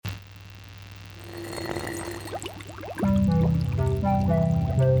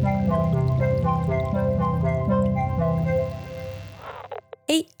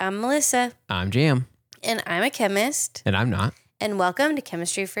I'm Melissa. I'm Jam. And I'm a chemist. And I'm not. And welcome to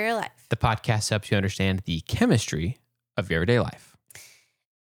Chemistry for Your Life. The podcast helps you understand the chemistry of your everyday life.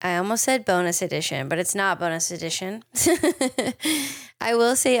 I almost said bonus edition, but it's not bonus edition. I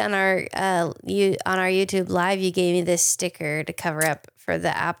will say on our YouTube live, you gave me this sticker to cover up for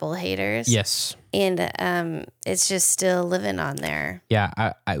the Apple haters. Yes. And it's just still living on there.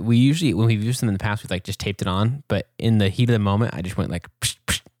 Yeah, we usually, when we've used them in the past, we've just taped it on. But in the heat of the moment, I just went psh,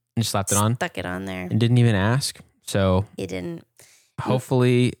 psh, and just slapped it on. Stuck it on there. And didn't even ask. So You didn't.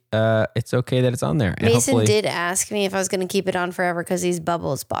 hopefully it's okay that it's on there. And Mason did ask me if I was going to keep it on forever because these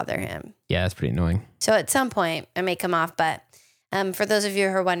bubbles bother him. Yeah, that's pretty annoying. So at some point, it may come off. But for those of you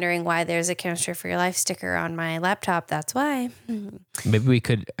who are wondering why there's a Chemistry for Your Life sticker on my laptop, that's why. Maybe we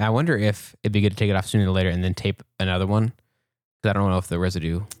could, I wonder if it'd be good to take it off sooner or later and then tape another one. Because I don't know if the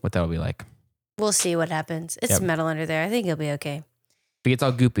residue, what that'll be like. We'll see what happens. It's metal under there. I think it'll be okay. If it gets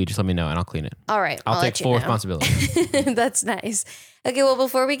all goopy, just let me know and I'll clean it. All right. I'll take full responsibility. That's nice. Okay, well,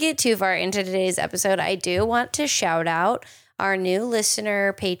 before we get too far into today's episode, I do want to shout out our new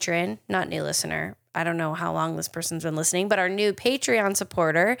listener patron, not new listener. I don't know how long this person's been listening, but our new Patreon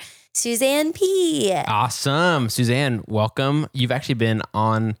supporter, Suzanne P. Awesome. Suzanne, welcome. You've actually been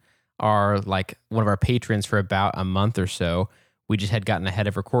on our, one of our patrons for about a month or so. We just had gotten ahead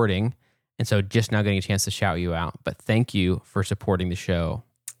of recording. And so just now getting a chance to shout you out. But thank you for supporting the show.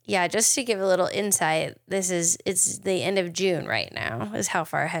 Yeah, just to give a little insight, it's the end of June right now is how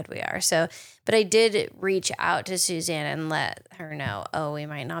far ahead we are. So, but I did reach out to Suzanne and let her know,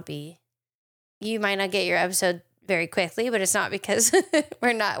 you might not get your episode very quickly, but it's not because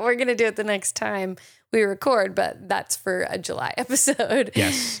we're going to do it the next time we record, but that's for a July episode.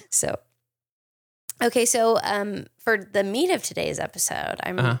 Yes. So, okay. So, for the meat of today's episode,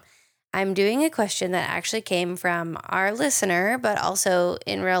 I'm doing a question that actually came from our listener, but also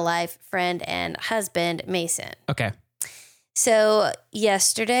in real life friend and husband, Mason. Okay. So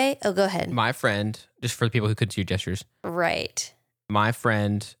yesterday, go ahead. My friend, just for the people who couldn't see your gestures. Right. My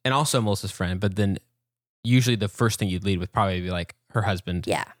friend, and also Melissa's friend, but then usually the first thing you'd lead with probably be her husband.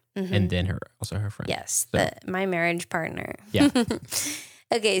 Yeah. Mm-hmm. And then also her friend. Yes. So. My marriage partner. Yeah.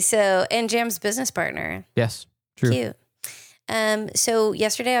 Okay. So, and Jam's business partner. Yes. True. Cute. So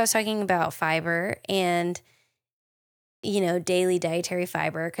yesterday I was talking about fiber and, daily dietary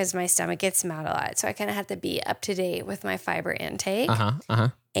fiber because my stomach gets mad a lot. So I kind of have to be up to date with my fiber intake.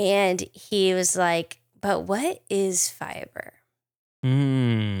 And he was like, but what is fiber?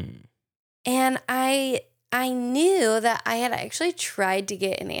 And I knew that I had actually tried to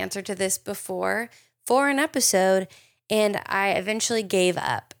get an answer to this before for an episode and I eventually gave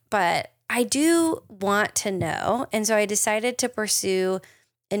up, but I do want to know, and so I decided to pursue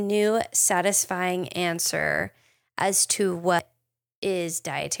a new satisfying answer as to what is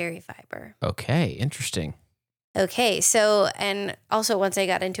dietary fiber. Okay, interesting. Okay, so, and also once I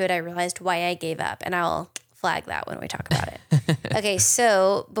got into it, I realized why I gave up, and I'll flag that when we talk about it. Okay,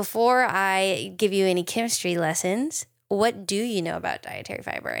 so before I give you any chemistry lessons, what do you know about dietary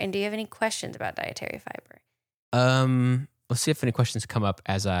fiber, and do you have any questions about dietary fiber? Let's see if any questions come up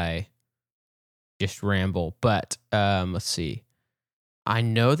as I just ramble, but let's see. I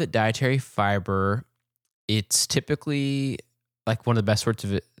know that dietary fiber, it's typically one of the best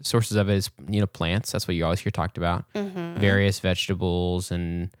sources of it is plants. That's what you always hear talked about. Mm-hmm. Various vegetables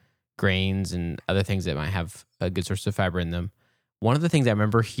and grains and other things that might have a good source of fiber in them. One of the things I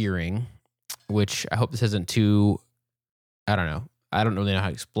remember hearing, which I hope this isn't too, I don't really know how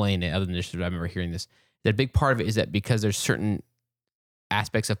to explain it other than just I remember hearing this. That a big part of it is that because there's certain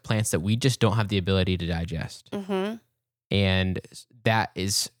aspects of plants that we just don't have the ability to digest. Mm-hmm. And that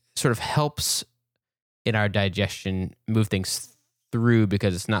is sort of helps in our digestion move things through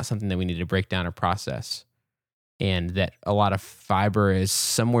because it's not something that we need to break down or process. And that a lot of fiber is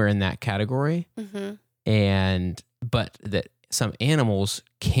somewhere in that category. Mm-hmm. But that some animals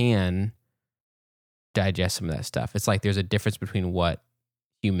can digest some of that stuff. It's like there's a difference between what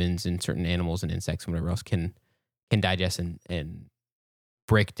humans and certain animals and insects and whatever else can digest and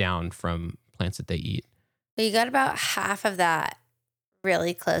break down from plants that they eat. Well, you got about half of that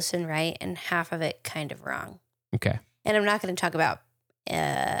really close and right, and half of it kind of wrong. Okay. And I'm not going to talk about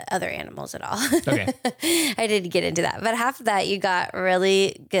other animals at all. Okay. I did get into that. But half of that you got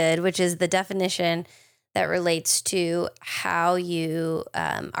really good, which is the definition that relates to how you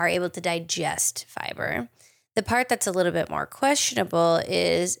are able to digest fiber. The part that's a little bit more questionable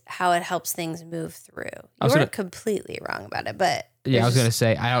is how it helps things move through. You weren't completely wrong about it, but... Yeah, I was going to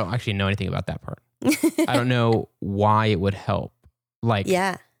say, I don't actually know anything about that part. I don't know why it would help. Why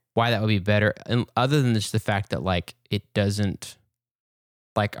that would be better. And other than just the fact that, it doesn't...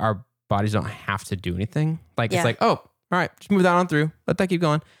 like our bodies don't have to do anything. Like Yeah. it's like, oh, all right, just move that on through. Let that keep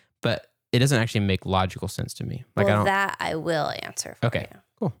going. But it doesn't actually make logical sense to me. Like well, that I will answer for Okay, you.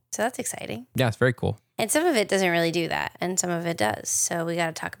 cool. So that's exciting. Yeah, it's very cool. And some of it doesn't really do that, and some of it does. So we got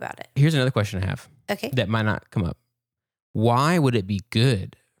to talk about it. Here's another question I have Okay. that might not come up. Why would it be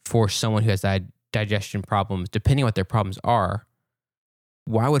good for someone who has digestion problems, depending on what their problems are?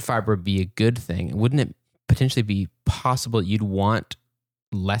 Why would fiber be a good thing? Wouldn't it potentially be possible you'd want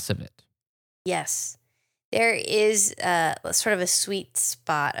less of it? Yes. There is sort of a sweet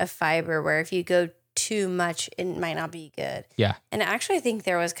spot of fiber where if you go too much, it might not be good. Yeah. And actually, I think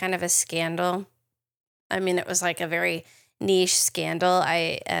there was kind of a scandal. I mean, it was like a very niche scandal.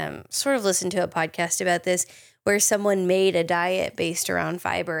 I sort of listened to a podcast about this where someone made a diet based around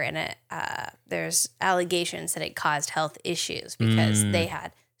fiber, and there's allegations that it caused health issues because they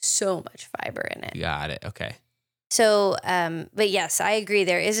had so much fiber in it. Got it. Okay. So, but yes, I agree.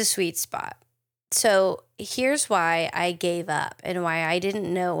 There is a sweet spot. So here's why I gave up and why I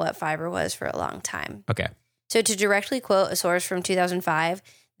didn't know what fiber was for a long time. Okay. So to directly quote a source from 2005,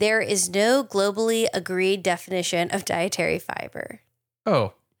 there is no globally agreed definition of dietary fiber.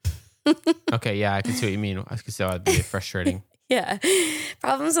 Oh. Okay. Yeah, I can see what you mean. I can see how that'd be frustrating. Yeah.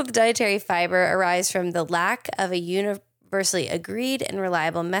 Problems with dietary fiber arise from the lack of a universally agreed and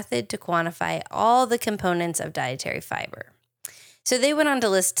reliable method to quantify all the components of dietary fiber. So they went on to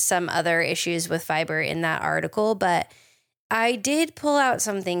list some other issues with fiber in that article, but I did pull out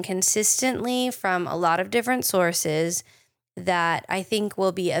something consistently from a lot of different sources that I think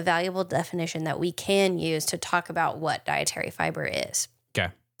will be a valuable definition that we can use to talk about what dietary fiber is.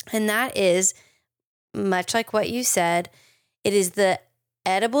 Okay. And that is, much like what you said, it is the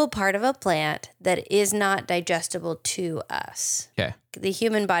edible part of a plant that is not digestible to us. Okay. The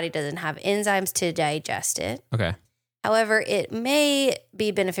human body doesn't have enzymes to digest it. Okay. However, it may be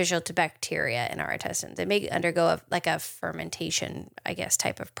beneficial to bacteria in our intestines. It may undergo a fermentation, I guess,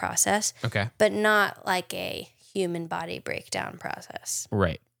 type of process. Okay. But not like a human body breakdown process.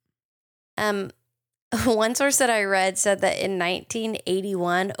 Right. One source that I read said that in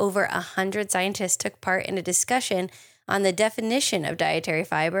 1981, over 100 scientists took part in a discussion on the definition of dietary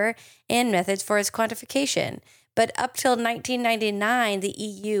fiber and methods for its quantification. But up till 1999, the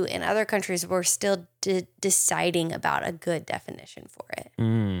EU and other countries were still deciding about a good definition for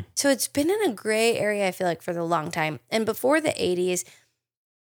it. So it's been in a gray area, I feel like, for the long time. And before the 80s,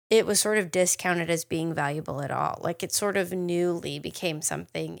 it was sort of discounted as being valuable at all. Like it sort of newly became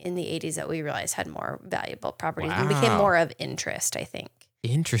something in the 80s that we realized had more valuable properties and became more of interest, I think.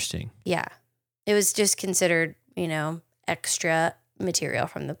 Interesting. Yeah. It was just considered, extra material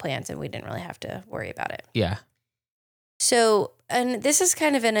from the plants, and we didn't really have to worry about it. Yeah. So, and this is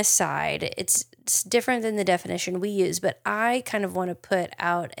kind of an aside. It's different than the definition we use, but I kind of want to put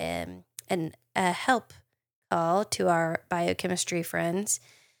out a help call to our biochemistry friends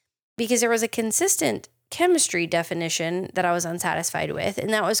because there was a consistent chemistry definition that I was unsatisfied with,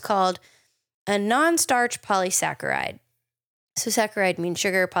 and that was called a non-starch polysaccharide. So saccharide means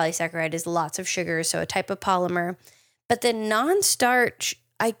sugar. Polysaccharide is lots of sugar, so a type of polymer. But the non-starch,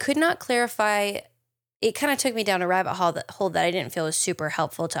 I could not clarify. It kind of took me down a rabbit hole that I didn't feel was super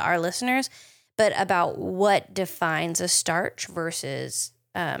helpful to our listeners, but about what defines a starch versus,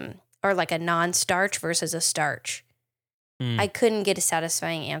 or like a non-starch versus a starch. I couldn't get a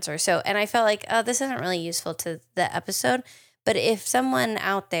satisfying answer. So, and I felt like, oh, this isn't really useful to the episode. But if someone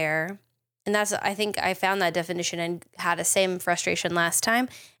out there, and I think I found that definition and had the same frustration last time.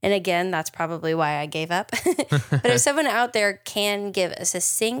 And again, that's probably why I gave up. But if someone out there can give a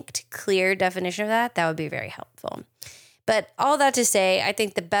succinct, clear definition of that would be very helpful. But all that to say, I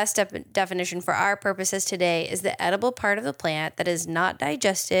think the best definition for our purposes today is the edible part of the plant that is not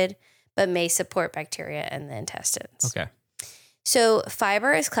digested, but may support bacteria in the intestines. Okay. So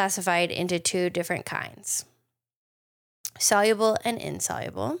fiber is classified into two different kinds, soluble and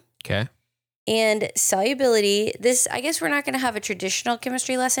insoluble. Okay. And solubility, I guess we're not going to have a traditional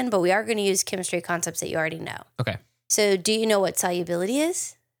chemistry lesson, but we are going to use chemistry concepts that you already know. Okay. So do you know what solubility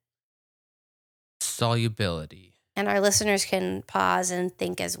is? Solubility. And our listeners can pause and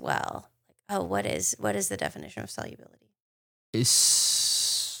think as well. Oh, what is the definition of solubility? Is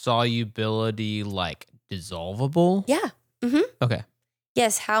solubility like dissolvable? Yeah. Mm-hmm. Okay.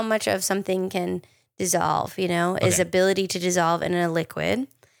 Yes, how much of something can dissolve, is ability to dissolve in a liquid.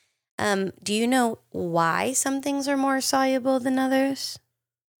 Do you know why some things are more soluble than others?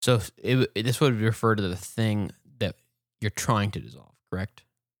 So this would refer to the thing that you're trying to dissolve, correct?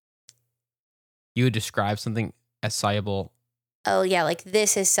 You would describe something as soluble. Oh, yeah, like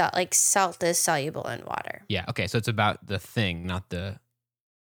this is like salt is soluble in water. Yeah, okay. So it's about the thing, not the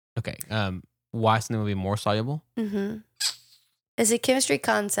Okay. Why something would be more soluble? Mm-hmm. It's a chemistry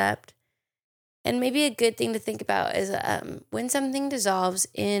concept. And maybe a good thing to think about is when something dissolves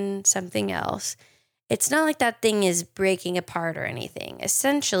in something else, it's not like that thing is breaking apart or anything.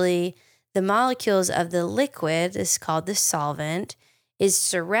 Essentially, the molecules of the liquid, is called the solvent, is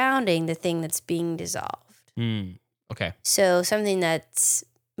surrounding the thing that's being dissolved. Okay. So something that's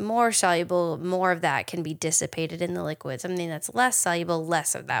more soluble, more of that can be dissipated in the liquid. Something that's less soluble,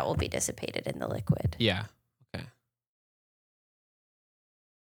 less of that will be dissipated in the liquid. Yeah. Okay.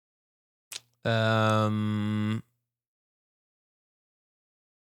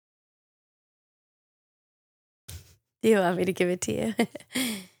 Do Do you want me to give it to you?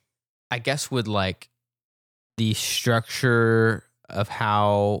 I guess with like the structure of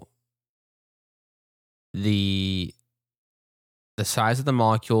how the size of the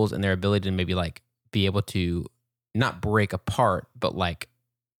molecules and their ability to maybe like be able to not break apart, but like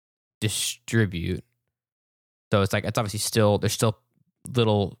distribute. So it's like, it's obviously still, there's still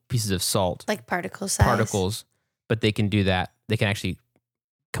little pieces of salt, Like particle size. particles, but they can do that. They can actually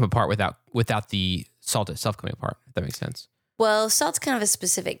come apart without the salt itself coming apart, if that makes sense. Well, salt's kind of a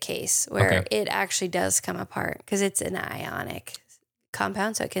specific case where Okay. it actually does come apart because it's an ionic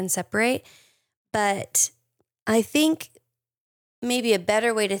compound, so it can separate. But I think maybe a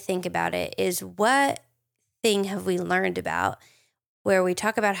better way to think about it is, what thing have we learned about where we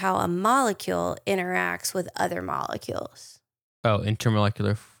talk about how a molecule interacts with other molecules? Oh,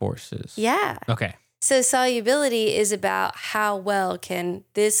 intermolecular forces. Yeah. Okay. So solubility is about how well can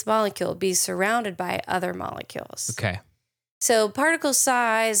this molecule be surrounded by other molecules. Okay. So particle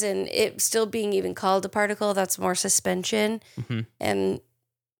size and it still being even called a particle, that's more suspension. Mm-hmm. And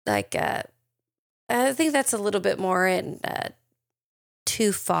like, I think that's a little bit more in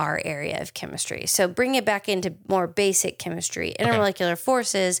too far area of chemistry. So bring it back into more basic chemistry. Intermolecular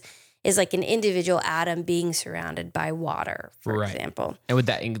forces is like an individual atom being surrounded by water, for example. And would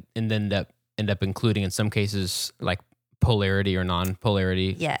that end up including in some cases like polarity or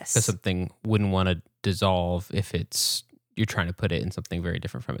non-polarity? Yes. Because something wouldn't want to dissolve if you're trying to put it in something very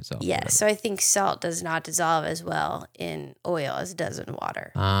different from itself. Yes. So I think salt does not dissolve as well in oil as it does in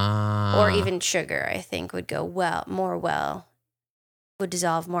water. Or even sugar, I think, would dissolve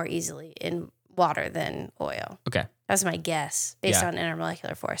more easily in water than oil. Okay. That's my guess based on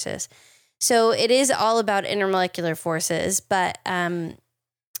intermolecular forces. So it is all about intermolecular forces, but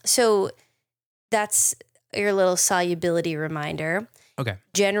so that's your little solubility reminder. Okay.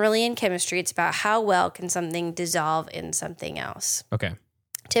 Generally in chemistry, it's about how well can something dissolve in something else. Okay.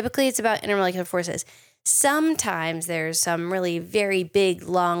 Typically, it's about intermolecular forces. Sometimes there's some really very big,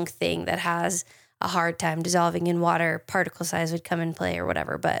 long thing that has a hard time dissolving in water. Particle size would come in play or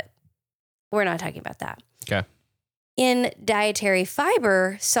whatever, but we're not talking about that. Okay. In dietary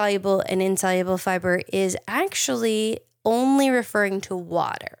fiber, soluble and insoluble fiber is actually only referring to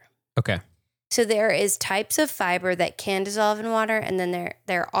water. Okay. So there is types of fiber that can dissolve in water, and then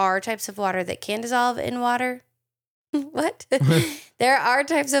there are types of water that can dissolve in water. What? There are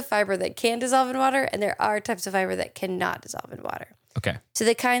types of fiber that can dissolve in water, and there are types of fiber that cannot dissolve in water. Okay. So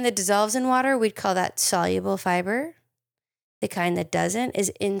the kind that dissolves in water, we'd call that soluble fiber. The kind that doesn't is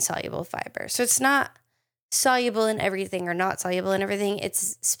insoluble fiber. So it's not soluble in everything or not soluble in everything.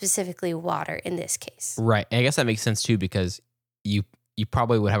 It's specifically water in this case. Right. And I guess that makes sense too, because you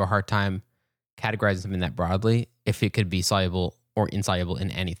probably would have a hard time categorizing something that broadly if it could be soluble or insoluble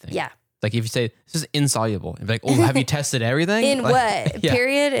in anything. Yeah. Like if you say this is insoluble, you'd be like, oh, have you tested everything? In like, what? Yeah.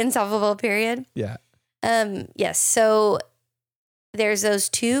 Period? Insoluble period? Yeah. Yes. So there's those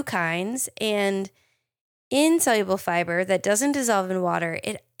two kinds, and insoluble fiber that doesn't dissolve in water,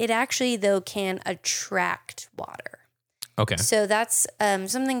 it actually though can attract water. Okay. So that's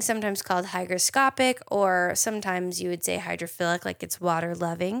something sometimes called hygroscopic, or sometimes you would say hydrophilic, like it's water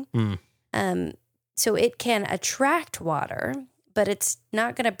loving. So it can attract water, but it's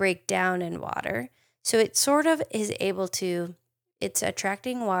not going to break down in water. So it sort of is able to, it's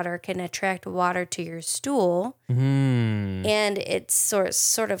attracting water, can attract water to your stool, and it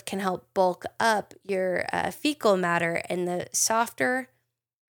sort of can help bulk up your fecal matter, and the softer,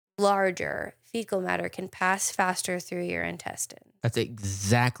 larger fecal matter can pass faster through your intestine. That's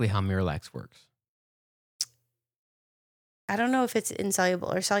exactly how Miralax works. I don't know if it's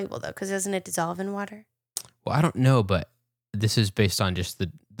insoluble or soluble though, because doesn't it dissolve in water? Well, I don't know, but this is based on just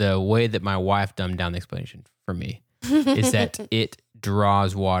the way that my wife dumbed down the explanation for me is that it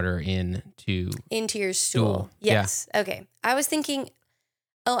draws water into your stool. Yes. Yeah. Okay. I was thinking,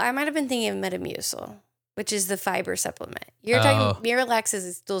 I might have been thinking of Metamucil, which is the fiber supplement. You're talking Miralax is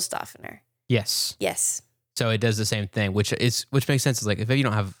a stool softener. Yes. Yes. So it does the same thing, which makes sense. It's like if you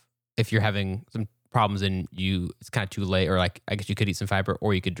don't have if you're having some problems and it's kind of too late, or like I guess you could eat some fiber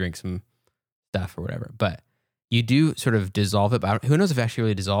or you could drink some stuff or whatever. But you do sort of dissolve it. But who knows if it actually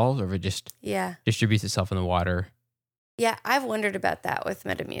really dissolves or if it just distributes itself in the water. Yeah, I've wondered about that with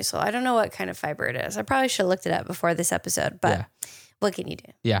Metamucil. I don't know what kind of fiber it is. I probably should have looked it up before this episode, but what can you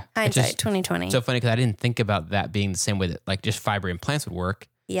do? Yeah. Hindsight, 2020. So funny because I didn't think about that being the same way that like just fiber in plants would work.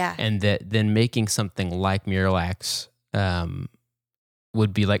 Yeah. And that then making something like Miralax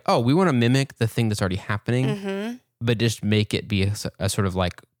would be like, oh, we want to mimic the thing that's already happening, but just make it be a sort of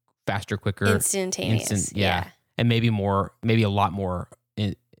like faster, quicker. Instantaneous. Yeah. And maybe a lot more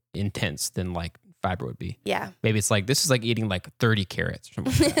intense than like fiber would be. Yeah. Maybe it's like, this is like eating like 30 carrots or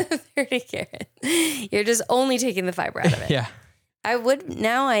something like that. 30 carrots. You're just only taking the fiber out of it. Yeah. I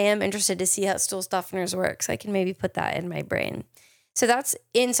am interested to see how stool softeners work. So I can maybe put that in my brain. So that's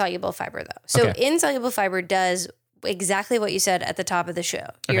insoluble fiber though. So insoluble fiber does exactly what you said at the top of the show.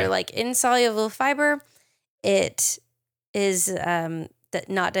 You're like, insoluble fiber, it is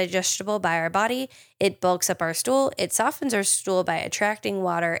not digestible by our body. It bulks up our stool. It softens our stool by attracting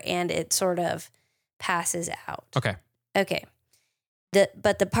water, and it sort of passes out. Okay.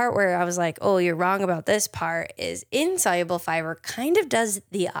 But the part where I was like, oh, you're wrong about this part is insoluble fiber kind of does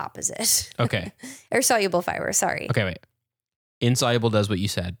the opposite. Okay. Or soluble fiber, sorry. Okay, wait. Insoluble does what you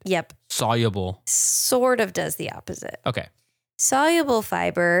said. Yep. Soluble. Sort of does the opposite. Okay. Soluble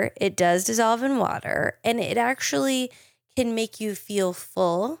fiber, it does dissolve in water, and it actually can make you feel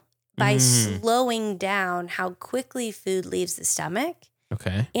full by slowing down how quickly food leaves the stomach.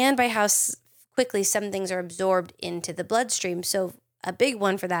 Okay. And by how quickly some things are absorbed into the bloodstream. So a big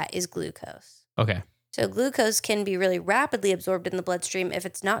one for that is glucose. Okay. So glucose can be really rapidly absorbed in the bloodstream if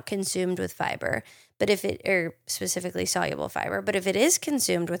it's not consumed with fiber, or specifically soluble fiber. But if it is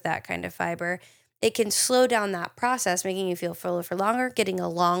consumed with that kind of fiber, it can slow down that process, making you feel fuller for longer, getting a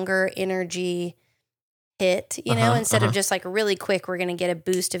longer energy hit, instead of just like really quick, we're going to get a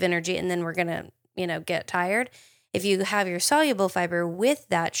boost of energy and then we're going to, get tired. If you have your soluble fiber with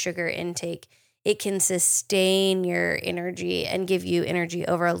that sugar intake, it can sustain your energy and give you energy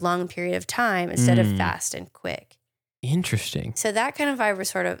over a long period of time instead of fast and quick. Interesting. So that kind of fiber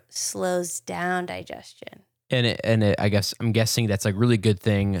sort of slows down digestion. And it, I guess I'm guessing that's a really good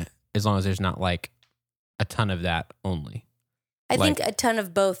thing as long as there's not like a ton of that only. I think a ton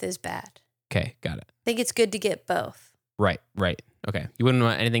of both is bad. Okay, got it. I think it's good to get both. Right. Okay. You wouldn't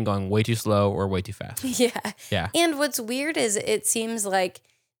want anything going way too slow or way too fast. Yeah. And what's weird is it seems like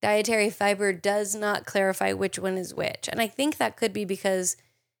dietary fiber does not clarify which one is which. And I think that could be because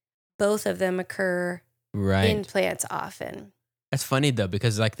both of them occur in plants often. That's funny though,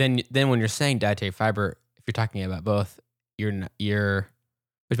 because like then when you're saying dietary fiber, if you're talking about both, which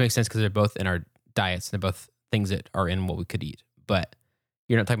makes sense because they're both in our diets. They're both things that are in what we could eat. But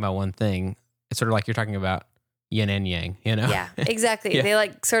you're not talking about one thing. It's sort of like you're talking about yin and yang, Yeah, exactly. They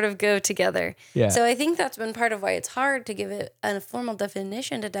like sort of go together. Yeah. So I think that's been part of why it's hard to give it a formal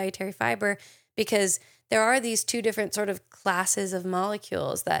definition to dietary fiber, because there are these two different sort of classes of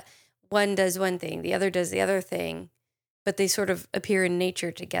molecules that one does one thing, the other does the other thing, but they sort of appear in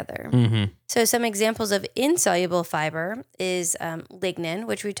nature together. So some examples of insoluble fiber is lignin,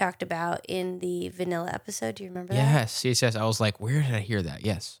 which we talked about in the vanilla episode. Do you remember that? Yes. I was like, where did I hear that?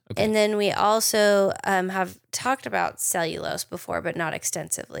 Yes. Okay. And then we also have talked about cellulose before, but not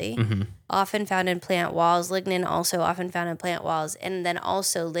extensively. Often found in plant walls. Lignin also often found in plant walls. And then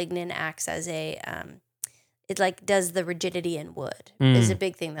also lignin acts as it like does the rigidity in wood. Is a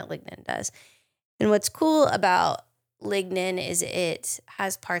big thing that lignin does. And what's cool about lignin is it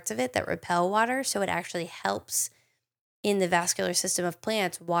has parts of it that repel water, so it actually helps in the vascular system of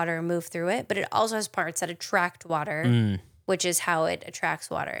plants water move through it, but it also has parts that attract water, which is how it attracts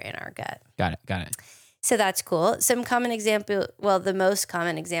water in our gut. Got it. So that's cool. Some common example, the most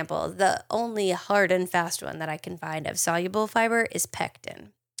common example, the only hard and fast one that I can find of soluble fiber is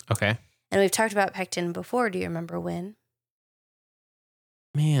pectin. Okay. And we've talked about pectin before. Do you remember when?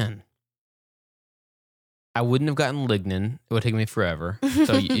 Man, I wouldn't have gotten lignin. It would take me forever.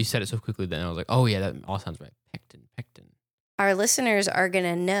 So you said it so quickly then I was like, oh yeah, that all sounds right. Pectin. Our listeners are going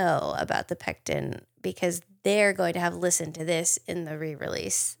to know about the pectin because they're going to have listened to this in the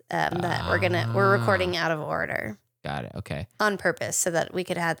re-release that we're recording out of order. Got it. Okay. On purpose so that we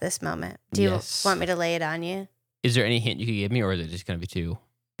could have this moment. Do you want me to lay it on you? Is there any hint you could give me, or is it just going to be too?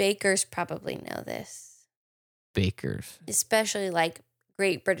 Bakers probably know this. Bakers. Especially like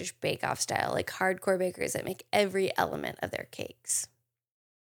Great British Bake Off style, like hardcore bakers that make every element of their cakes.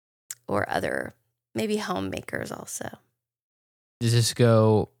 Or other, maybe homemakers also. Is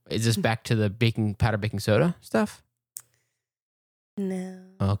this back to the baking soda stuff? No.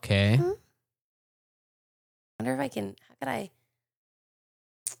 Okay. I wonder if I can, I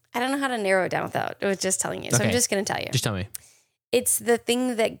don't know how to narrow it down without just telling you. So I'm just going to tell you. Just tell me. It's the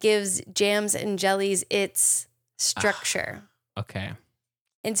thing that gives jams and jellies its structure. Okay.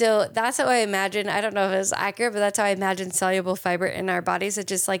 And so that's how I imagine, I don't know if it's accurate, but that's how I imagine soluble fiber in our bodies. It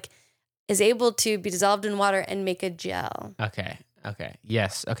just like is able to be dissolved in water and make a gel. Okay.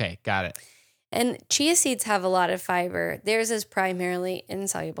 Yes. Okay. Got it. And chia seeds have a lot of fiber. Theirs is primarily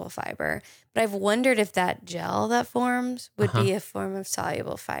insoluble fiber. But I've wondered if that gel that forms would be a form of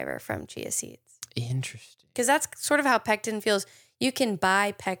soluble fiber from chia seeds. Interesting. Because that's sort of how pectin feels. You can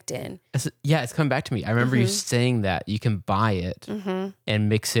buy pectin. It's coming back to me. I remember you saying that you can buy it and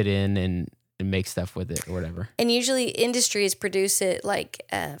mix it in and make stuff with it or whatever. And usually industries produce it like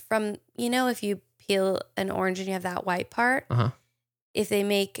from, if you peel an orange and you have that white part, if they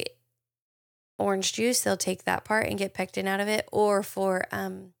make orange juice, they'll take that part and get pectin out of it. Or for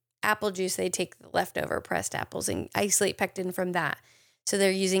apple juice, they take the leftover pressed apples and isolate pectin from that. So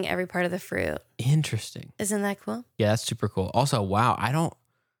they're using every part of the fruit. Interesting. Isn't that cool? Yeah, that's super cool. Also, wow,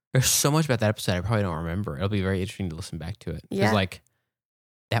 there's so much about that episode I probably don't remember. It'll be very interesting to listen back to it. Yeah.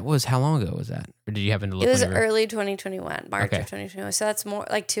 That was, how long ago was that? Or did you happen to look? It was early 2021, March of 2021. So that's more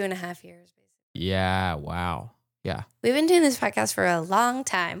like 2.5 years, basically. Yeah, wow. Yeah. We've been doing this podcast for a long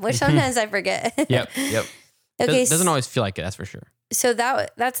time, which sometimes I forget. Yep. Okay. It doesn't always feel like it, that's for sure. So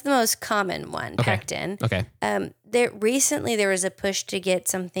that's the most common one, pectin. Okay. Recently there was a push to get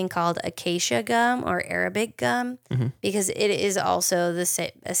something called acacia gum or Arabic gum because it is also the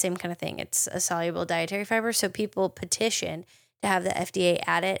same kind of thing. It's a soluble dietary fiber. So people petitioned to have the FDA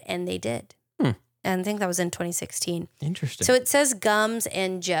add it, and they did. And I think that was in 2016. Interesting. So it says gums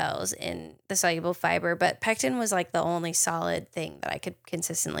and gels in the soluble fiber, but pectin was like the only solid thing that I could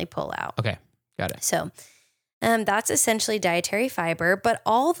consistently pull out. Okay, got it. So that's essentially dietary fiber, but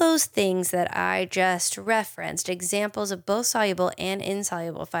all those things that I just referenced, examples of both soluble and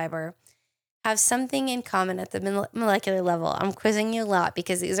insoluble fiber, have something in common at the molecular level. I'm quizzing you a lot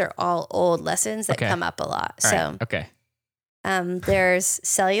because these are all old lessons that come up a lot. All so, there's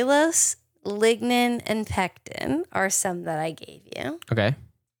cellulose, lignin, and pectin are some that I gave you. Okay.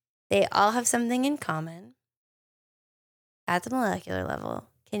 They all have something in common at the molecular level.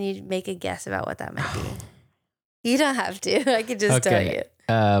 Can you make a guess about what that might be? You don't have to. I could just tell you.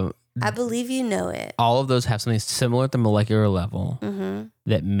 I believe you know it. All of those have something similar at the molecular level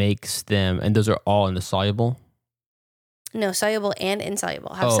that makes them, and those are all in the soluble? No, soluble and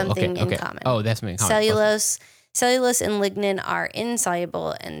insoluble have something in common. Oh, that's something in common. Cellulose and lignin are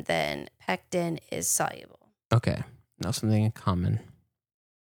insoluble, and then pectin is soluble. Okay. Now something in common.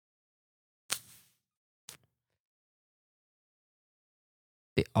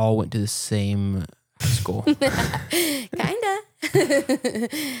 They all went to the same school. Kinda.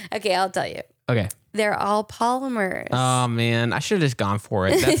 Okay, I'll tell you. Okay. They're all polymers. Oh man, I should have just gone for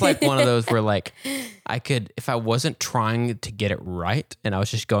it. That's like one of those where like I could, if I wasn't trying to get it right and I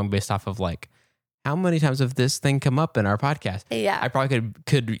was just going based off of like, how many times have this thing come up in our podcast? Yeah. I probably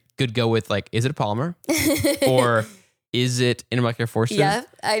could go with like, is it a polymer? Or is it intermolecular forces? Yeah,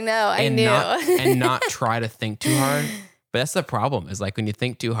 I know. I knew. And not try to think too hard. But that's the problem is like when you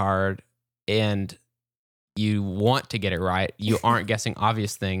think too hard and you want to get it right, you aren't guessing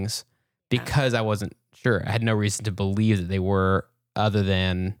obvious things because I wasn't sure. I had no reason to believe that they were, other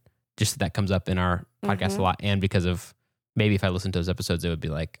than just that comes up in our podcast a lot. And because of maybe if I listened to those episodes, it would be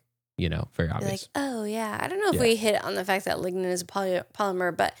like, very obvious. Like, oh yeah. I don't know if we hit on the fact that lignin is a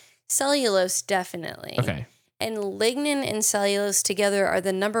polymer, but cellulose definitely. Okay. And lignin and cellulose together are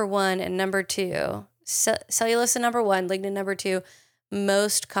the number one and number two. Cellulose is number one, lignin number two,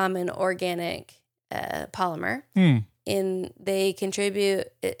 most common organic polymer. And they contribute,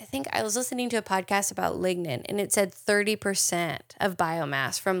 I think I was listening to a podcast about lignin, and it said 30% of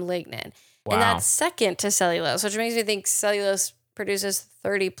biomass from lignin. Wow. And that's second to cellulose, which makes me think cellulose produces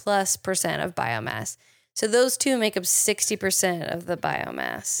 30+% of biomass. So those two make up 60% of the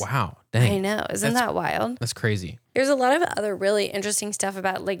biomass. Wow. Dang. I know. Isn't that wild? That's crazy. There's a lot of other really interesting stuff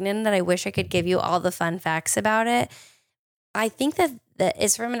about lignin that I wish I could give you all the fun facts about it. I think that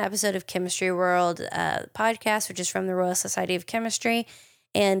it's from an episode of Chemistry World podcast, which is from the Royal Society of Chemistry.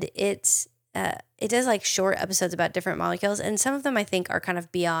 And it does like short episodes about different molecules. And some of them I think are kind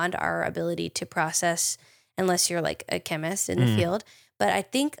of beyond our ability to process unless you're like a chemist in the field. But I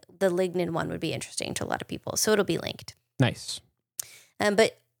think the lignin one would be interesting to a lot of people. So it'll be linked. Nice.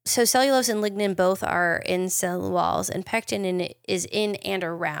 So cellulose and lignin both are in cell walls, and pectin is in and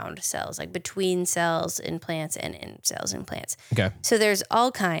around cells, like between cells in plants and in cells in plants. Okay. So there's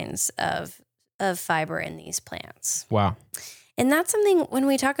all kinds of fiber in these plants. Wow. And that's something when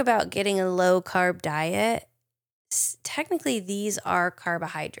we talk about getting a low carb diet, technically these are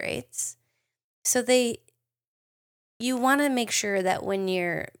carbohydrates. So you want to make sure that when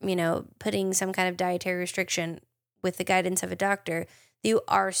you're, putting some kind of dietary restriction with the guidance of a doctor, you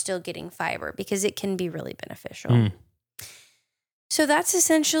are still getting fiber because it can be really beneficial. So that's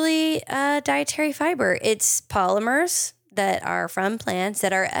essentially dietary fiber. It's polymers that are from plants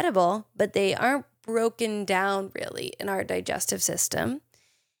that are edible, but they aren't broken down really in our digestive system.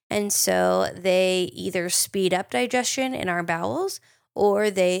 And so they either speed up digestion in our bowels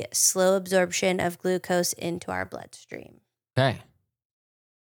or they slow absorption of glucose into our bloodstream. Okay.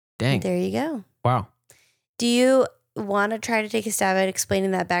 Dang. There you go. Wow. Do you want to try to take a stab at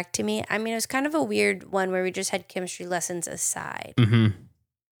explaining that back to me? I mean, it was kind of a weird one where we just had chemistry lessons aside. Mm-hmm.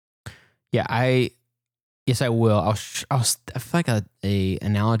 Yeah, yes, I will. I feel like a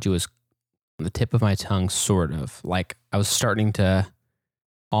analogy was on the tip of my tongue, sort of. Like I was starting to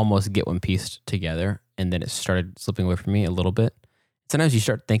almost get one pieced together, and then it started slipping away from me a little bit. Sometimes you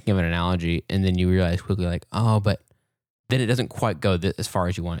start thinking of an analogy, and then you realize quickly, like, oh, but then it doesn't quite go as far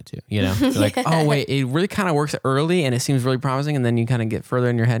as you want it to, You're like, oh, wait, it really kind of works early, and it seems really promising, and then you kind of get further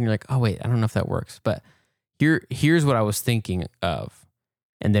in your head, and you're like, oh, wait, I don't know if that works. But here's what I was thinking of.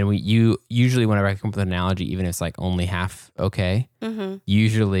 And then usually whenever I come up with an analogy, even if it's like only half okay,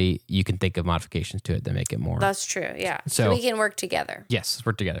 usually you can think of modifications to it that make it more. That's true, yeah. So we can work together. Yes, let's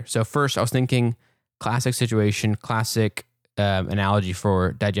work together. So first I was thinking classic situation, classic analogy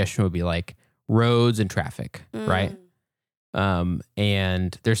for digestion would be like roads and traffic, right?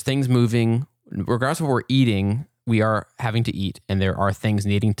 And there's things moving, regardless of what we're eating, we are having to eat, and there are things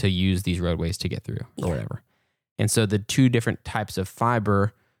needing to use these roadways to get through or whatever. And so the two different types of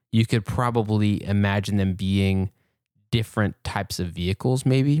fiber, you could probably imagine them being different types of vehicles,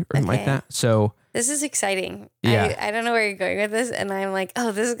 maybe, or something like that. So this is exciting. Yeah. I don't know where you're going with this, and I'm like,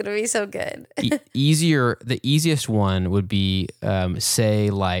 oh, this is going to be so good. The easiest one would be,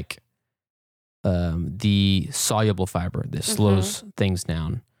 say, like the soluble fiber that slows things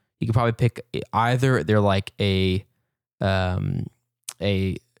down. You could probably pick either they're like a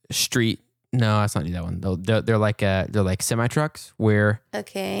street. No, let's not do that one. They're like semi trucks where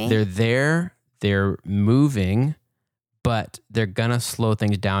they're moving, but they're gonna slow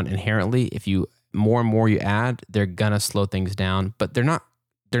things down inherently. If you more and more you add, they're gonna slow things down, but they're not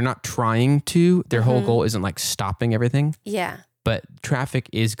trying to. Their whole goal isn't like stopping everything. Yeah. But traffic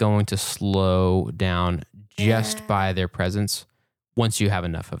is going to slow down just by their presence once you have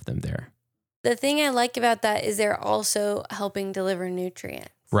enough of them there. The thing I like about that is they're also helping deliver nutrients.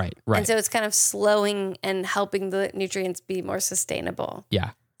 Right. And so it's kind of slowing and helping the nutrients be more sustainable. Yeah.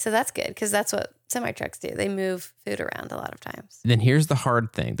 So that's good because that's what semi-trucks do. They move food around a lot of times. Then here's the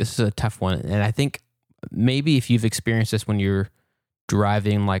hard thing. This is a tough one. And I think maybe if you've experienced this when you're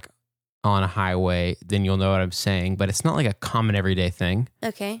driving like on a highway, then you'll know what I'm saying. But it's not like a common everyday thing.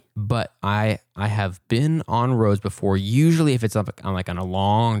 Okay. But I have been on roads before, usually if it's on a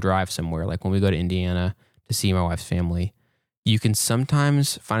long drive somewhere, like when we go to Indiana to see my wife's family. You can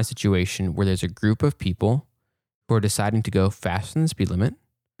sometimes find a situation where there's a group of people who are deciding to go faster than the speed limit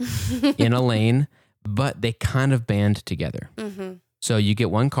in a lane, but they kind of band together. So you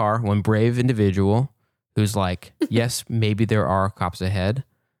get one brave individual who's like, yes, maybe there are cops ahead.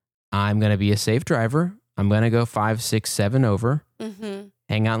 I'm going to be a safe driver. I'm going to go 5, 6, 7 over,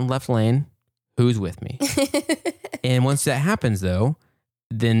 hang out in the left lane. Who's with me? And once that happens, though,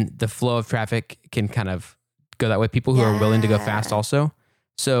 then the flow of traffic can kind of go that way. People who are willing to go fast also.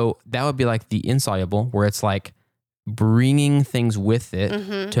 So that would be like the insoluble, where it's like bringing things with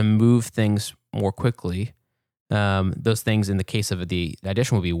it to move things more quickly. Those things in the case of the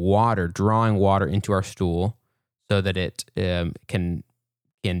digestion would be water, drawing water into our stool so that it can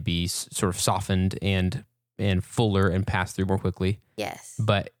be sort of softened and fuller and pass through more quickly. Yes.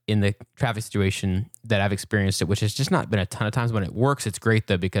 But in the traffic situation that I've experienced it, which has just not been a ton of times, when it works, it's great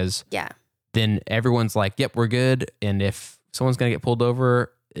though, because then everyone's like, yep, we're good. And if someone's going to get pulled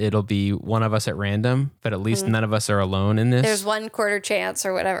over, it'll be one of us at random, but at least none of us are alone in this. There's 1/4 chance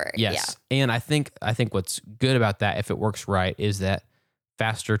or whatever. Yes. Yeah. And I think what's good about that, if it works right, is that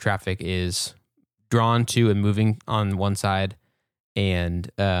faster traffic is drawn to and moving on one side,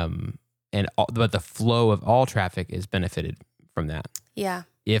 but the flow of all traffic is benefited from that. Yeah.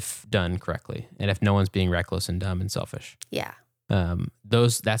 If done correctly. And if no one's being reckless and dumb and selfish. Yeah.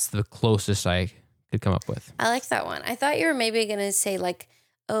 That's the closest I could come up with. I like that one. I thought you were maybe going to say like,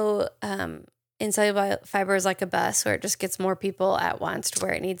 insoluble fiber is like a bus where it just gets more people at once to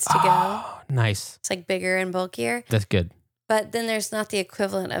where it needs to go. Nice. It's like bigger and bulkier. That's good. But then there's not the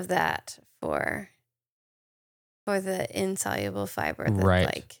equivalent of that for for the insoluble fiber that Right.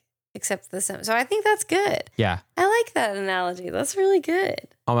 like accepts the sim. So I think that's good. Yeah. I like that analogy. That's really good.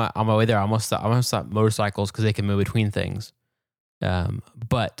 On my way there, I almost thought motorcycles because they can move between things.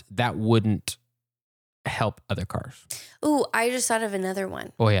 But that wouldn't help other cars. Ooh, I just thought of another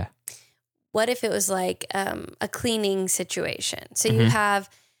one. Oh, yeah. What if it was like a cleaning situation? So you have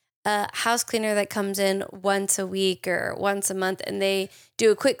a house cleaner that comes in once a week or once a month, and they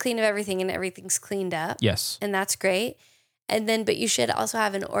do a quick clean of everything, and everything's cleaned up. Yes. And that's great. And then, but you should also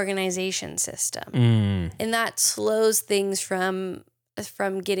have an organization system, and that slows things from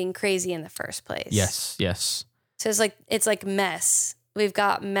getting crazy in the first place. Yes. Yes. So it's like mess. We've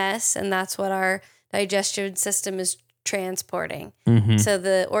got mess, and that's what our digestion system is transporting. So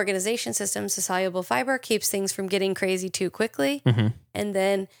the organization system, so soluble fiber, keeps things from getting crazy too quickly. And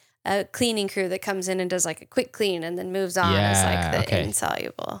then a cleaning crew that comes in and does like a quick clean and then moves on is like the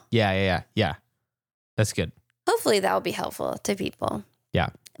insoluble. Yeah. That's good. Hopefully that will be helpful to people. Yeah.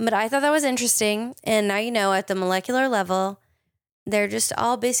 But I thought that was interesting. And now you know at the molecular level, they're just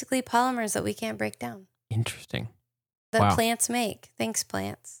all basically polymers that we can't break down. Interesting. That plants make. Thanks,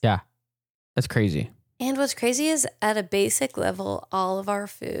 plants. Yeah. That's crazy. And what's crazy is at a basic level, all of our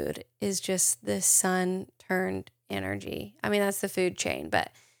food is just the sun turned energy. I mean, that's the food chain,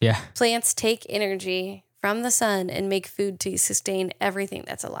 but plants take energy from the sun and make food to sustain everything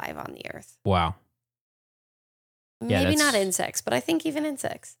that's alive on the earth. Wow. Maybe not insects, but I think even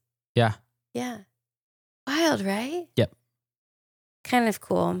insects. Yeah. Yeah. Wild, right? Yep. Kind of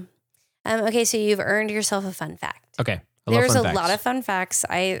cool. Okay, so you've earned yourself a fun fact. Okay. There's a lot of fun facts.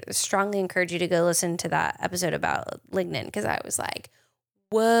 I strongly encourage you to go listen to that episode about lignin because I was like,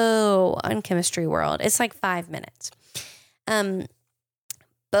 whoa, on Chemistry World. It's like 5 minutes.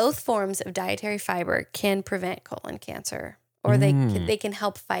 Both forms of dietary fiber can prevent colon cancer, or they can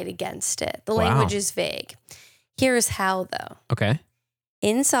help fight against it. The language is vague. Here's how, though. Okay.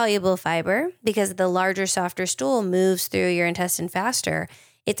 Insoluble fiber, because the larger, softer stool moves through your intestine faster.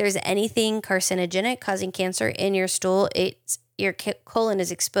 If there's anything carcinogenic causing cancer in your stool, your colon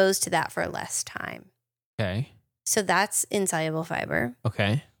is exposed to that for less time. Okay. So that's insoluble fiber.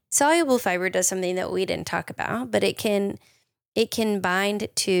 Okay. Soluble fiber does something that we didn't talk about, but it can bind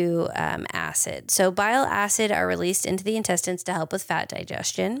to acid. So bile acid are released into the intestines to help with fat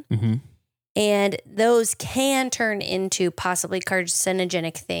digestion. And those can turn into possibly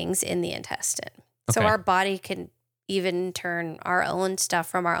carcinogenic things in the intestine. So our body can even turn our own stuff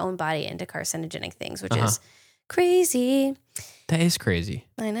from our own body into carcinogenic things, which is crazy. That is crazy.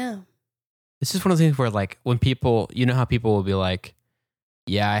 I know. This is one of the things where, like, when people, you know how people will be like,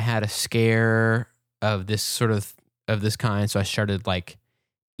 yeah, I had a scare of this this kind, so I started like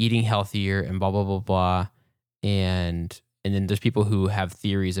eating healthier and blah, blah, blah, blah. And then there's people who have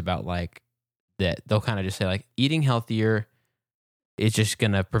theories about like that they'll kind of just say like eating healthier is just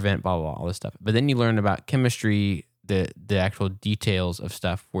going to prevent blah, blah, blah, all this stuff. But then you learn about chemistry, the actual details of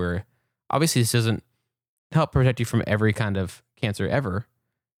stuff where obviously this doesn't help protect you from every kind of cancer ever.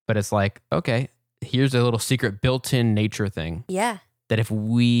 But it's like, okay, here's a little secret built-in nature thing. Yeah. That if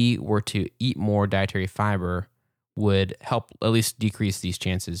we were to eat more dietary fiber would help at least decrease these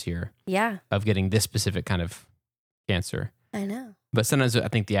chances here. Yeah. Of getting this specific kind of cancer. I know. But sometimes I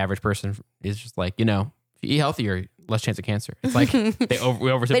think the average person is just like, you know, if you eat healthier, less chance of cancer. It's like we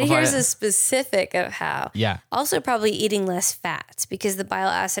oversimplify it. But here's a specific of how. Yeah. Also probably eating less fats because the bile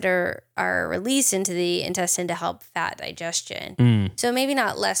acid are released into the intestine to help fat digestion. So maybe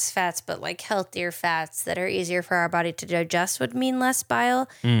not less fats, but like healthier fats that are easier for our body to digest would mean less bile.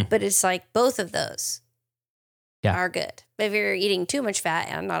 But it's like both of those are good. But if you're eating too much fat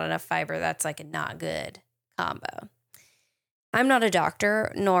and not enough fiber, that's like a not good combo. I'm not a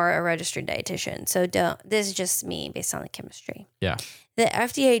doctor nor a registered dietitian, so this is just me based on the chemistry. Yeah. The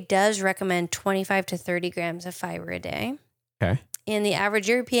FDA does recommend 25 to 30 grams of fiber a day. Okay. And the average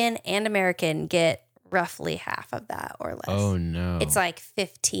European and American get roughly half of that or less. Oh, no. It's like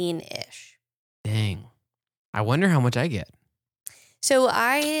 15-ish. Dang. I wonder how much I get. So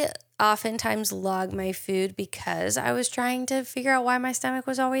I oftentimes log my food because I was trying to figure out why my stomach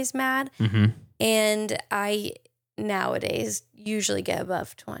was always mad. And I nowadays usually get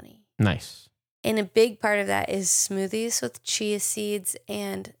above 20. Nice. And a big part of that is smoothies with chia seeds.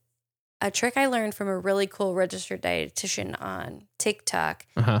 And a trick I learned from a really cool registered dietitian on TikTok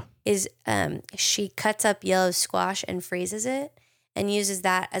is she cuts up yellow squash and freezes it and uses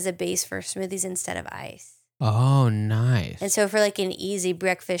that as a base for smoothies instead of ice. Oh, nice. And so for like an easy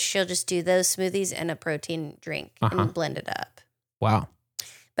breakfast, she'll just do those smoothies and a protein drink and blend it up. Wow.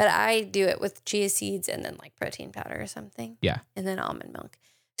 But I do it with chia seeds and then like protein powder or something. Yeah. And then almond milk.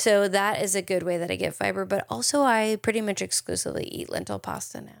 So that is a good way that I get fiber. But also, I pretty much exclusively eat lentil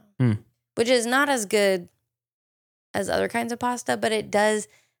pasta now, which is not as good as other kinds of pasta, but it does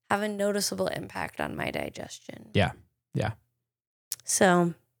have a noticeable impact on my digestion. Yeah.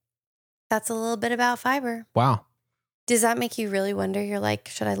 So that's a little bit about fiber. Wow. Does that make you really wonder? You're like,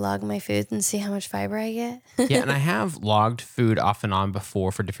 should I log my food and see how much fiber I get? Yeah, and I have logged food off and on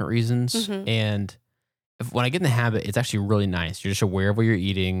before for different reasons. And when I get in the habit, it's actually really nice. You're just aware of what you're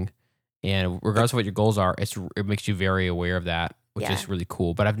eating. And regardless of what your goals are, it makes you very aware of that, which is really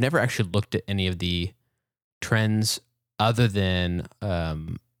cool. But I've never actually looked at any of the trends other than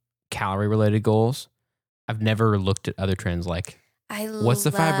calorie-related goals. I've never looked at other trends like what's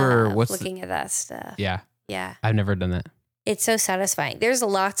the fiber? What's looking at that stuff? Yeah. Yeah. I've never done that. It's so satisfying. There's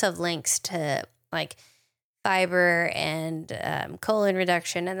lots of links to like fiber and colon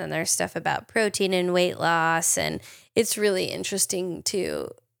reduction. And then there's stuff about protein and weight loss. And it's really interesting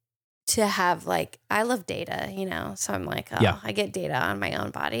to have like, I love data, so I'm like, I get data on my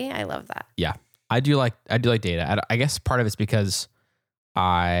own body. I love that. Yeah. I do like data. I guess part of it's because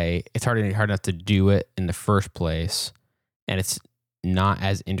it's hard enough to do it in the first place. And it's not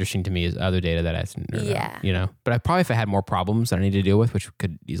as interesting to me as other data that I've But if I had more problems that I need to deal with, which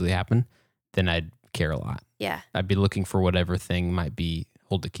could easily happen, then I'd care a lot. Yeah. I'd be looking for whatever thing might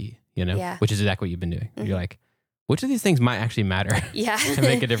hold the key, which is exactly what you've been doing. You're like, which of these things might actually matter to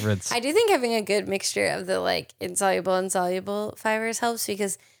make a difference? I do think having a good mixture of the like insoluble and soluble fibers helps,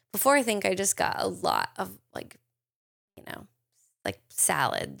 because before I think I just got a lot of like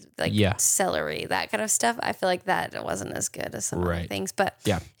salad, celery, that kind of stuff. I feel like that wasn't as good as some other things, but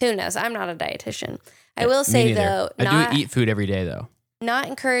who knows? I'm not a dietitian. I will say though, I do eat food every day though. Not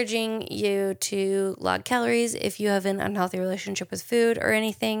encouraging you to log calories if you have an unhealthy relationship with food or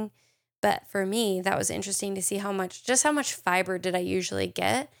anything. But for me, that was interesting to see how much fiber did I usually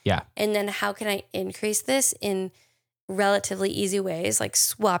get? Yeah. And then how can I increase this in relatively easy ways, like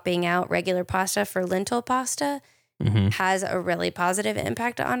swapping out regular pasta for lentil pasta has a really positive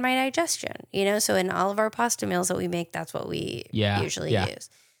impact on my digestion, So in all of our pasta meals that we make, that's what we usually use.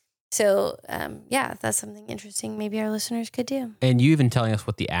 So, that's something interesting maybe our listeners could do. And you even telling us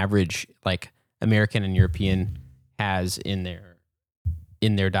what the average like American and European has in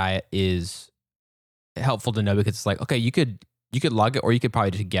their diet is helpful to know, because it's like, okay, you could log it, or you could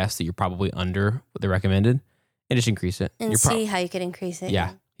probably just guess that you're probably under what they recommended and just increase it. And see how you could increase it.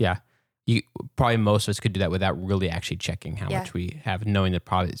 Yeah. You probably most of us could do that without really actually checking how much we have, knowing that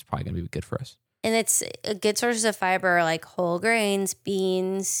it's probably going to be good for us. And it's good sources of fiber are like whole grains,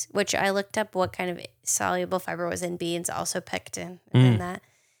 beans, which I looked up what kind of soluble fiber was in beans, also pectin in that.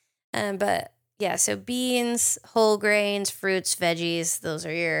 But yeah, so beans, whole grains, fruits, veggies, those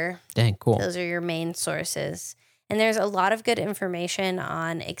are your main sources. And there's a lot of good information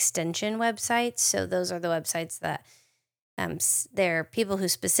on extension websites. So those are the websites that they're people who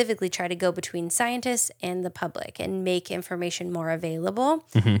specifically try to go between scientists and the public and make information more available.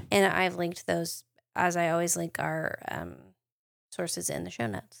 And I've linked those, as I always link our sources in the show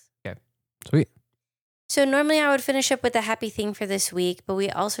notes. Okay, sweet. So normally I would finish up with a happy thing for this week, but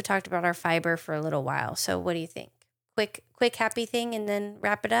we also talked about our fiber for a little while. So what do you think? Quick happy thing and then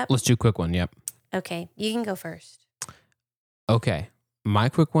wrap it up? Let's do a quick one, yep. Okay, you can go first. Okay, my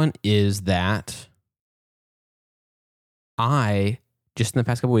quick one is that just in the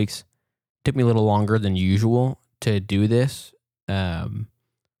past couple weeks, took me a little longer than usual to do this, but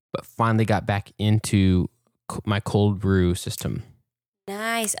finally got back into my cold brew system.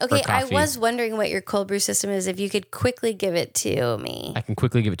 Nice. Okay, I was wondering what your cold brew system is. If you could quickly give it to me. I can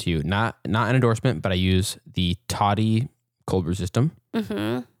quickly give it to you. Not an endorsement, but I use the Toddy cold brew system.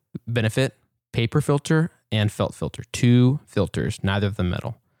 Benefit, paper filter and felt filter. 2 filters, neither of them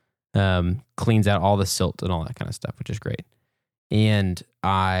metal. Cleans out all the silt and all that kind of stuff, which is great. And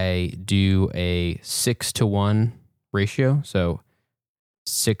I do a 6-to-1 ratio. So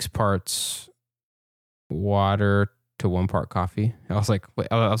 6 parts water to 1 part coffee. I was like,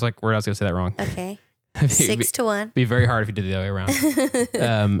 where I was going to say that wrong. Okay. 6-to-1. Be very hard if you did it the other way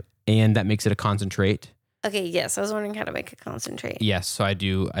around. And that makes it a concentrate. Okay. Yes. I was wondering how to make a concentrate. Yes. So I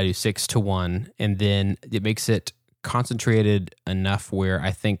do 6-to-1, and then it makes it concentrated enough where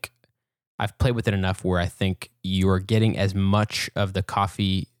I think I've played with it enough where I think you are getting as much of the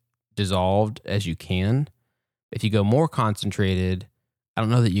coffee dissolved as you can. If you go more concentrated, I don't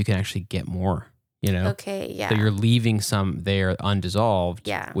know that you can actually get more, Okay, yeah. So you're leaving some there undissolved,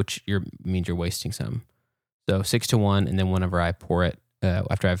 which means you're wasting some. So 6-to-1, and then whenever I pour it,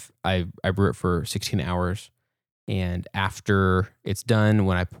 after I brew it for 16 hours, and after it's done,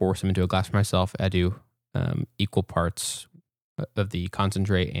 when I pour some into a glass for myself, I do equal parts of the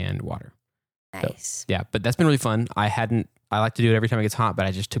concentrate and water. Nice. So, yeah, but that's been really fun. I like to do it every time it gets hot, but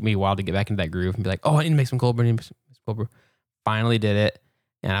it just took me a while to get back into that groove and be like, oh, I need to make some cold brew. Finally did it,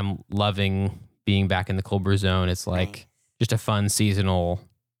 and I'm loving being back in the cold brew zone. It's like just a fun seasonal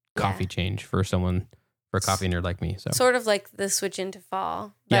coffee change for a coffee nerd like me. So sort of like the switch into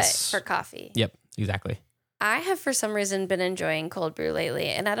fall, but for coffee. Yep, exactly. I have for some reason been enjoying cold brew lately,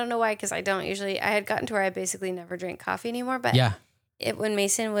 and I don't know why, because I had gotten to where I basically never drink coffee anymore, but when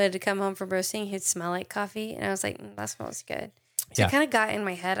Mason would come home from roasting, he'd smell like coffee, and I was like, that smells good. So it kind of got in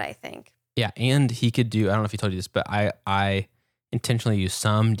my head, I think. Yeah, and he could do, I don't know if he told you this, but I intentionally use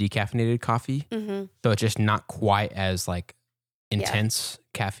some decaffeinated coffee, so it's just not quite as like intense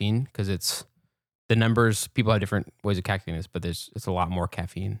caffeine, because it's the numbers, people have different ways of calculating this, but it's a lot more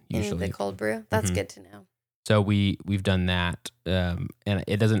caffeine usually. In the cold brew? That's good to know. So we've done that, and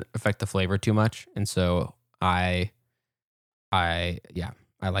it doesn't affect the flavor too much, and so I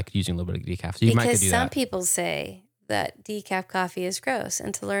like using a little bit of decaf. So you might could do that. Because some people say that decaf coffee is gross,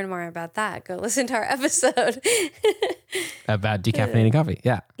 and to learn more about that, go listen to our episode about decaffeinated coffee.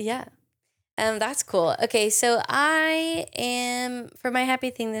 Yeah. Yeah. That's cool. Okay, so for my happy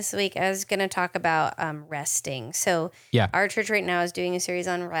thing this week, I was going to talk about resting. So our church right now is doing a series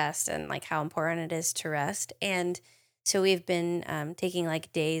on rest and like how important it is to rest. And so we've been taking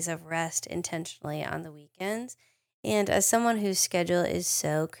like days of rest intentionally on the weekends. And as someone whose schedule is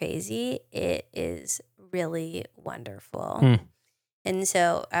so crazy, it is really wonderful. And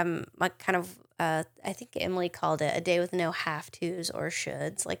so like kind of I think Emily called it a day with no have-tos or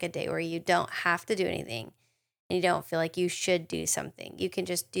shoulds, like a day where you don't have to do anything and you don't feel like you should do something. You can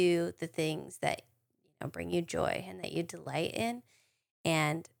just do the things that bring you joy and that you delight in,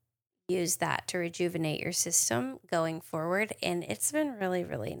 and use that to rejuvenate your system going forward. And it's been really,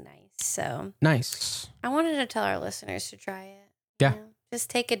 really nice. So nice. I wanted to tell our listeners to try it. Yeah.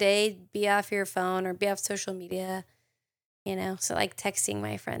 Just take a day, be off your phone or be off social media. So like texting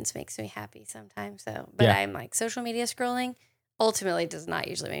my friends makes me happy sometimes. But I'm like, social media scrolling ultimately does not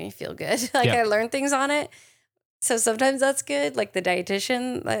usually make me feel good. I learn things on it. So sometimes that's good. Like the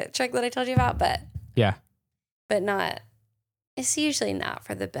dietitian check that I told you about, but not, it's usually not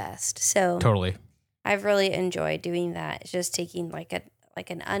for the best. So totally. I've really enjoyed doing that. It's just taking like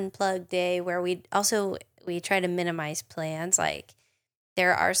an unplugged day where we try to minimize plans. Like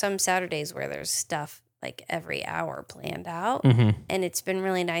there are some Saturdays where there's stuff like every hour planned out. And it's been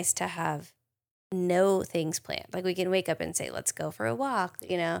really nice to have no things planned. Like we can wake up and say, let's go for a walk,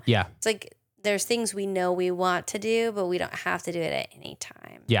 Yeah. It's like there's things we know we want to do, but we don't have to do it at any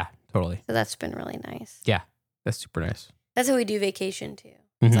time. Yeah, totally. So that's been really nice. Yeah, that's super nice. That's how we do vacation too.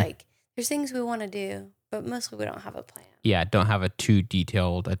 It's like there's things we want to do, but mostly we don't have a plan. Yeah, don't have a too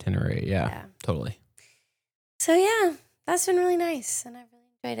detailed itinerary. Yeah, totally. So yeah, that's been really nice, and I've really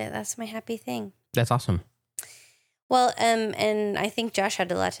enjoyed it. That's my happy thing. That's awesome. Well, and I think Josh had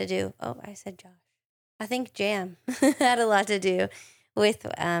a lot to do. Oh, I said Josh. I think Jam had a lot to do with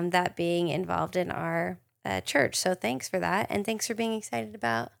that being involved in our church. So thanks for that. And thanks for being excited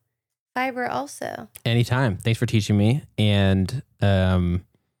about fiber also. Anytime. Thanks for teaching me and kind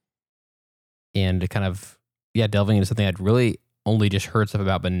of, delving into something I'd really only just heard stuff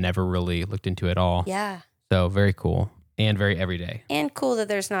about, but never really looked into at all. Yeah. So very cool. And very everyday. And cool that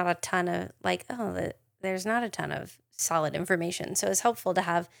there's not a ton of there's not a ton of solid information. So it's helpful to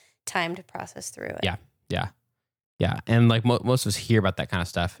have time to process through it. Yeah. And like most of us hear about that kind of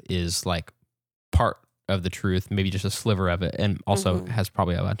stuff is like part of the truth, maybe just a sliver of it. And also has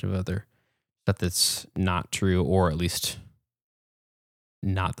probably a bunch of other stuff that's not true, or at least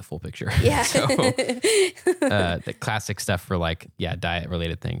not the full picture. Yeah. So the classic stuff for diet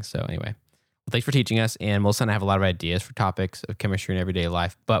related things. So anyway. Well, thanks for teaching us. And Melissa and I have a lot of ideas for topics of chemistry in everyday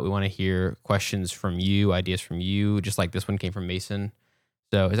life, but we want to hear questions from you, ideas from you, just like this one came from Mason.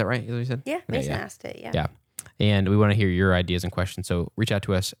 So is that right? Is that what you said? Yeah, Mason asked it. Yeah. Yeah. And we want to hear your ideas and questions. So reach out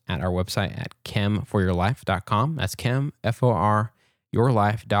to us at our website at chemforyourlife.com. That's chem, F-O-R,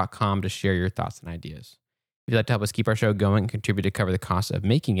 yourlife.com to share your thoughts and ideas. If you'd like to help us keep our show going and contribute to cover the cost of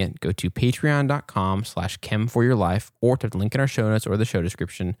making it, go to patreon.com/chemforyourlife or to the link in our show notes or the show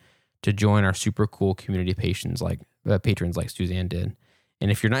description to join our super cool community patrons like Suzanne did.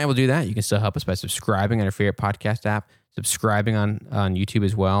 And if you're not able to do that, you can still help us by subscribing on your favorite podcast app, subscribing on YouTube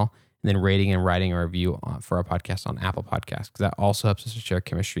as well, and then rating and writing a review for our podcast on Apple Podcasts, because that also helps us to share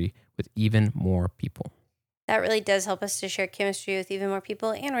chemistry with even more people. That really does help us to share chemistry with even more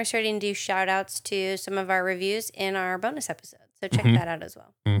people. And we're starting to do shout outs to some of our reviews in our bonus episodes. So check that out as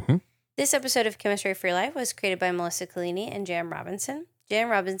well. This episode of Chemistry for Your Life was created by Melissa Collini and Jan Robinson. Jan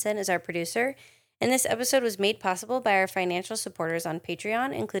Robinson is our producer, And this episode was made possible by our financial supporters on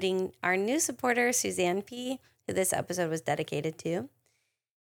Patreon, including our new supporter, Suzanne P., who this episode was dedicated to.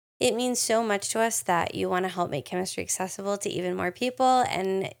 It means so much to us that you want to help make chemistry accessible to even more people,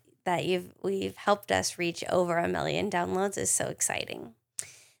 and that we've helped us reach over 1 million downloads is so exciting.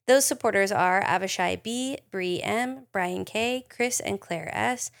 Those supporters are Avishai B., Bree M., Brian K., Chris and Claire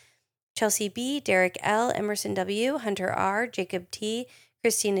S., Chelsea B., Derek L., Emerson W., Hunter R., Jacob T.,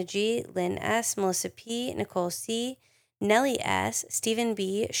 Christina G., Lynn S., Melissa P., Nicole C., Nellie S., Stephen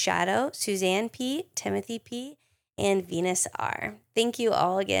B., Shadow, Suzanne P., Timothy P., and Venus R. Thank you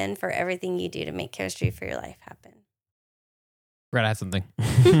all again for everything you do to make chemistry for your life happen. Right, I had something.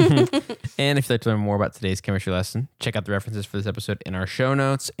 And if you'd like to learn more about today's chemistry lesson, check out the references for this episode in our show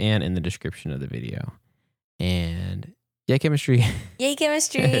notes and in the description of the video. And yay, chemistry. Yay,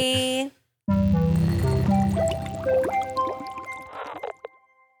 chemistry.